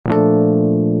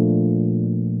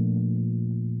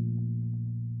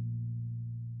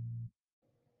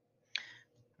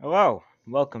Hello,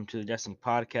 welcome to the Destiny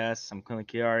Podcast. I'm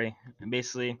Quinlan, and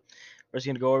basically, we're just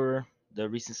gonna go over the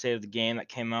recent state of the game that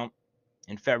came out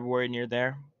in February near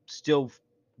there. Still,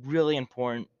 really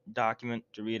important document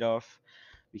to read off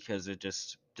because it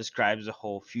just describes the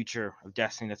whole future of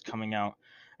Destiny that's coming out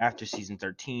after season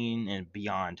 13 and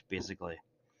beyond, basically.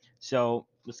 So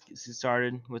let's get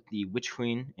started with the Witch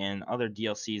Queen and other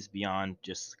DLCs beyond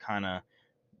just kind of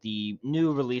the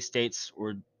new release dates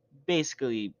or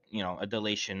basically a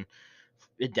deletion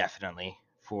indefinitely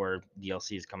for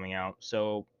DLCs coming out.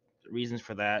 So reasons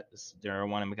for that is they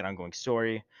want to make an ongoing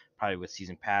story, probably with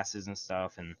season passes and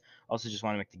stuff, and also just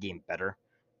want to make the game better.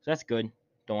 So that's good.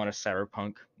 Don't want a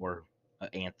cyberpunk or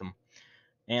Anthem,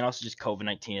 and also just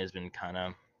COVID-19 has been kind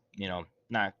of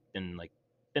not been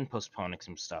been postponing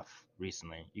some stuff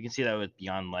recently. You can see that with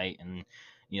Beyond Light and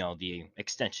the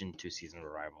extension to Season of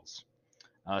Arrivals.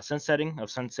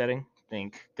 Sunsetting,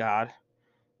 thank God.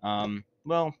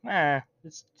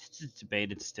 It's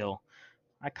debated still.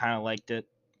 I kind of liked it,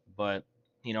 but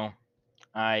you know,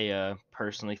 I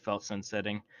personally felt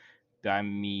sunsetting by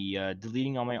me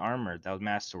deleting all my armor that was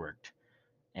masterworked,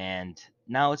 and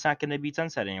now it's not going to be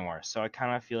sunset anymore. So I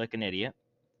kind of feel like an idiot,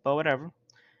 but whatever.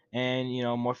 And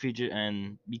more future,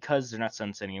 and because they're not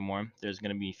sunsetting anymore, there's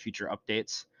going to be future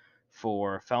updates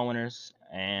for Felwinners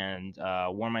and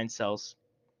Warmind cells.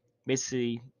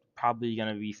 Basically, probably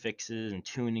gonna be fixes and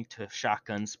tuning to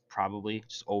shotguns. Probably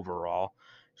just overall,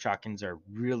 shotguns are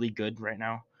really good right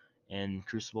now in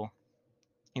Crucible.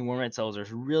 And War Red Cells are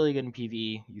really good in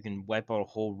PvE. You can wipe out a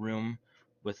whole room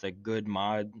with a good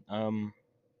mod.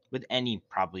 With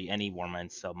probably any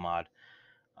Warmind cell mod.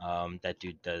 That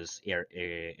dude does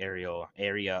aerial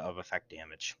area of effect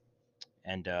damage.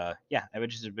 And yeah,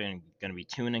 Avengers are going to be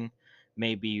tuning,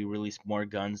 maybe release more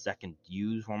guns that can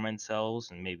use hormone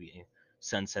cells, and maybe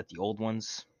sunset the old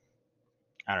ones.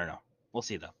 I don't know. We'll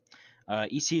see though.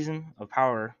 Each season of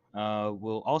Power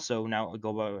will also now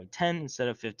go by 10 instead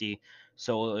of 50,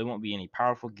 so it won't be any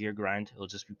powerful gear grind. It'll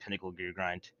just be pinnacle gear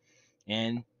grind.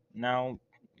 And now,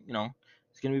 you know,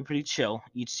 it's gonna be pretty chill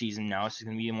each season. Now it's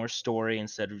gonna be more story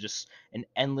instead of just an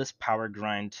endless power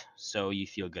grind, so you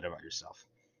feel good about yourself.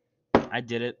 I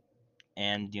did it,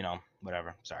 and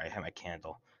whatever. Sorry, I have my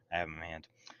candle. I have it in my hand.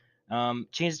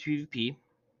 Changes PvP.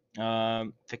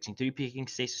 Fixing 3 peaking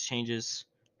stasis changes.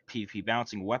 PvP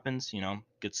balancing weapons.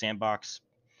 Good sandbox.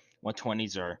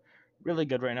 120s are really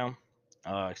good right now.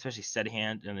 Especially steady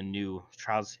hand and the new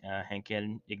Trials hand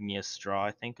cannon, Igneous Straw,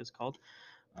 I think it's called.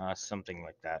 Something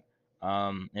like that.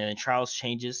 And then Trials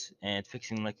changes and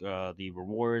fixing the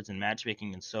rewards and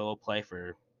matchmaking and solo play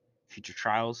for future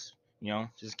trials.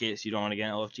 Just in case you don't want to get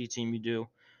an LFG team, you do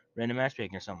random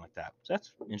matchmaking or something like that. So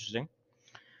that's interesting.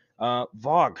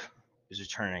 Vogue is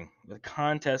returning with a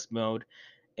contest mode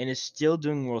and is still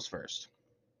doing worlds first.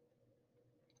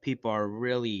 People are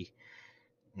really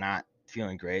not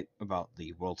feeling great about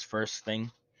the world's first thing,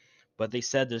 but they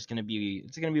said it's gonna be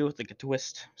with like a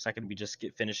twist. It's not gonna be just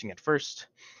finishing at first,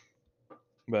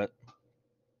 but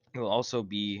it will also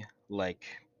be like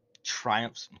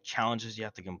triumphs and challenges you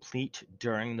have to complete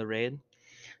during the raid.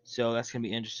 So that's gonna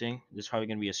be interesting. There's probably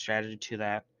gonna be a strategy to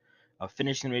that of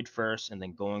finishing the raid first and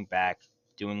then going back,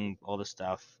 doing all the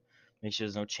stuff, make sure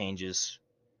there's no changes,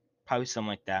 probably something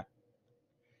like that.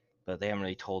 But they haven't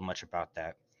really told much about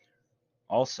that.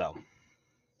 Also,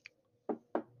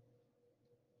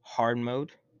 hard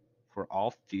mode for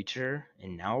all future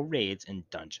and now raids and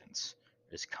dungeons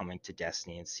is coming to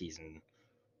Destiny in season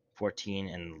 14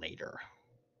 and later.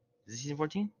 Is it season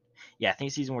 14? Yeah, I think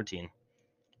it's season 14.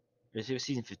 Or is it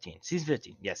season 15? Season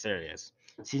 15. Yes, there it is.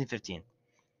 Season 15.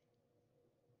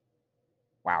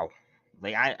 Wow.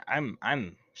 Like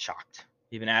I'm shocked.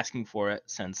 We've been asking for it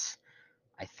since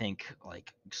I think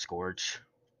like Scourge.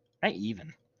 Not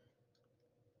even.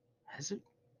 Has it,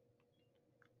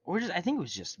 or just I think it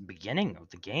was just beginning of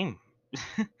the game.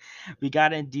 We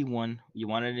got it in D1. You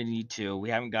wanted it in D2. We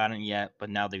haven't gotten it yet, but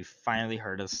now they've finally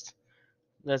heard us.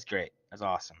 That's great. That's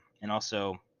awesome. And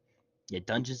also, yeah,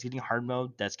 dungeons getting hard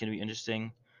mode. That's gonna be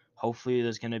interesting. Hopefully,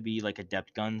 there's gonna be like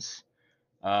adept guns.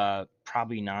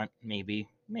 Probably not. Maybe.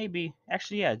 Maybe.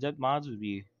 Actually, yeah, adept mods would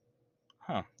be.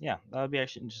 Huh. Yeah, that would be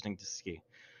actually interesting to see.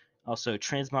 Also,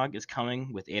 transmog is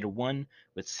coming with 801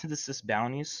 with synthesis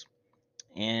bounties,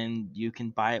 and you can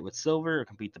buy it with silver or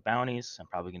complete the bounties. I'm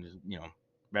probably gonna,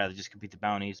 rather just complete the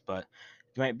bounties, but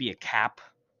there might be a cap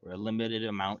or a limited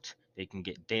amount they can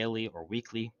get daily or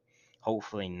weekly.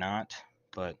 Hopefully not,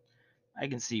 but I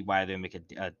can see why they make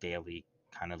a daily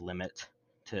kind of limit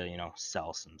to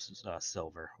sell some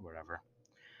silver or whatever.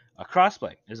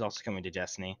 Crossplay is also coming to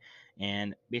Destiny,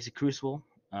 and basic Crucible.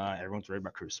 Everyone's worried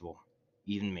about Crucible,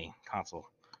 even me, console.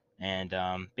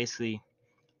 and basically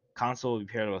console will be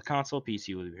paired with console,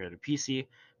 PC will be paired with PC.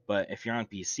 But if you're on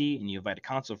PC and you invite a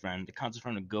console friend, the console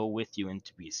friend will go with you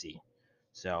into PC.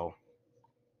 So,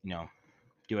 you know,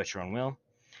 do at your own will.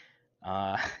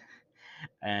 Uh,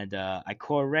 and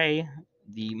Ikora Ray,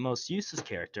 the most useless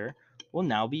character, will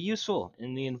now be useful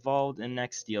in the involved in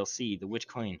next DLC, the Witch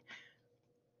Queen.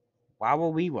 Wow,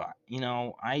 will we what?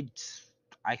 I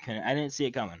didn't see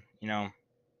it coming.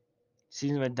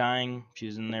 Season's been dying. She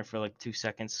was in there for like 2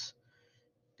 seconds.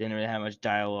 Didn't really have much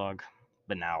dialogue,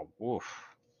 but now, oof,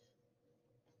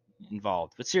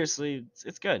 involved. But seriously,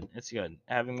 it's good. It's good.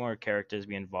 Having more characters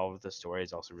be involved with the story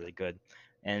is also really good.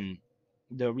 And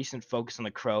the recent focus on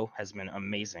the crow has been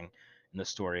amazing in the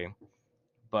story.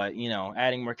 But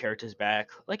adding more characters back,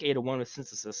 like Ada One with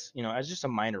Synthesis, as just a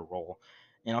minor role,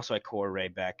 and also Ikora Ray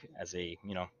back as a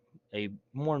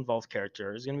more involved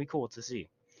character is gonna be cool to see.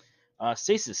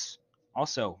 Stasis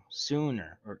also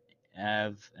sooner or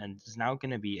have and is now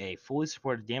gonna be a fully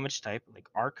supported damage type like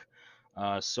Arc,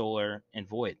 Solar, and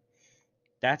Void.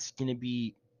 That's going to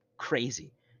be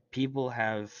crazy. People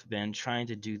have been trying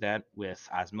to do that with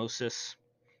Osmosis,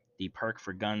 the perk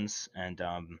for guns, and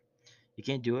you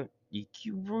can't do it.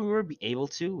 You were be able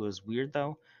to. It was weird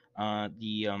though.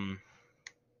 The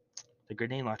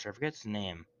grenade launcher. I forget its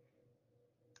name.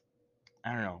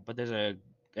 I don't know, but there's a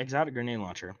exotic grenade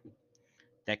launcher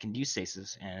that can use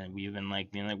stasis, and we've been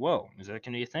like being like, "Whoa, is that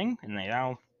gonna be a thing?" And they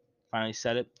now finally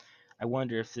said it. I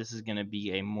wonder if this is gonna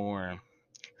be a more.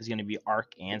 It's gonna be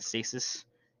arc and stasis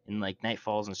in like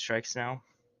nightfalls and strikes now.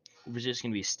 Or is just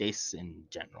gonna be stasis in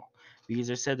general? Because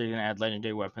they said they're gonna add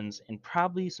legendary weapons and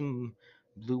probably some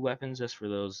blue weapons just for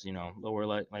those lower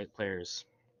light players.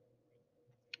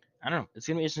 I don't know. It's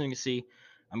gonna be interesting to see.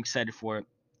 I'm excited for it.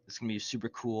 It's gonna be super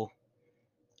cool,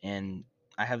 and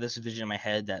I have this vision in my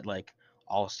head that like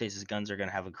all stasis guns are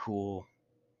gonna have a cool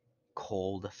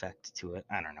cold effect to it.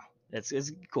 I don't know.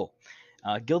 It's cool.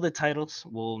 Gilded titles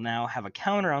will now have a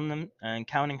counter on them and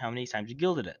counting how many times you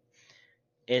gilded it.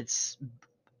 It's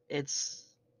it's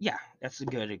yeah, that's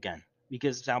good again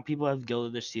because now people have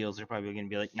gilded their seals. They're probably gonna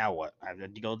be like, now what?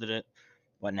 I've gilded it.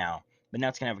 What now? But now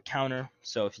it's gonna have a counter.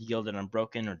 So if you gild it on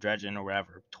broken or dredgen or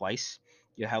whatever twice,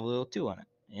 you have a little two on it,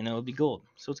 and it'll be gold.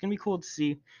 So it's gonna be cool to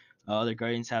see. Other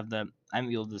guardians have the. I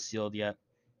haven't gilded a seal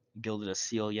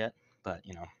yet, but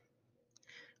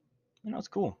it's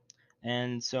cool.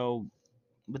 And so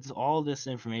with all this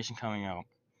information coming out,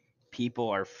 people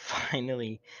are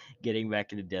finally getting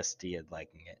back into Destiny and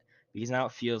liking it because now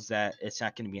it feels that it's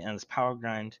not going to be an endless power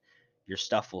grind. Your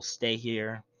stuff will stay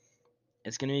here.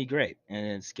 It's going to be great and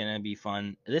it's going to be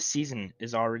fun. This season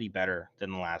is already better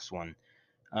than the last one,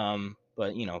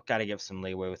 but got to give some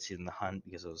leeway with Season of the Hunt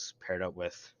because it was paired up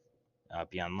with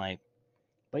Beyond Light.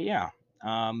 But yeah,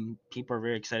 people are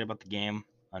very excited about the game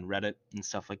on Reddit and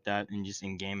stuff like that, and just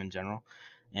in game in general,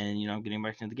 and getting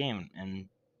back into the game, and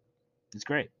it's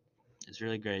great. It's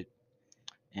really great.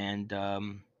 And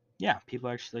yeah, people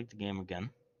actually like the game again.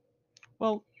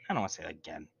 Well, I don't want to say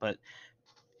again, but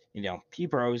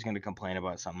people are always going to complain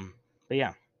about something. But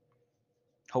yeah,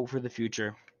 hope for the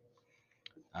future.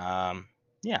 Um,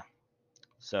 yeah.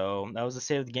 So that was the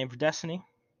state of the game for Destiny,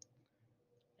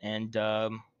 and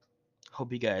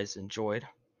hope you guys enjoyed.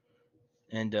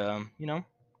 And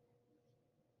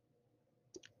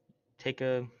take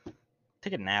a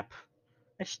take a nap.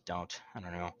 I just don't. I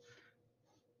don't know.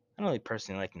 I don't really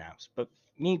personally like naps, but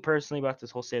me personally about this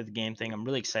whole state of the game thing, I'm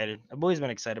really excited. I've always been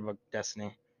excited about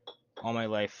Destiny all my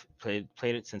life. Played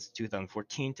it since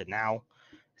 2014 to now.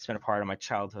 It's been a part of my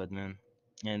childhood, man.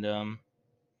 And I'm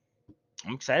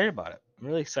excited about it. I'm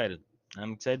really excited.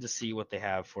 I'm excited to see what they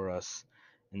have for us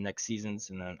in next seasons,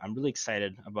 and then I'm really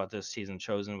excited about this season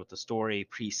chosen with the story,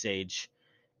 presage.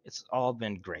 It's all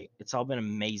been great. It's all been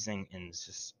amazing, and it's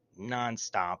just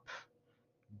non-stop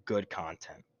good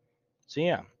content. So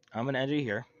yeah, I'm gonna end it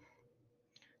here.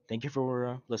 Thank you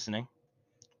for listening.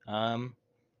 Um,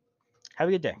 have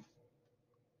a good day.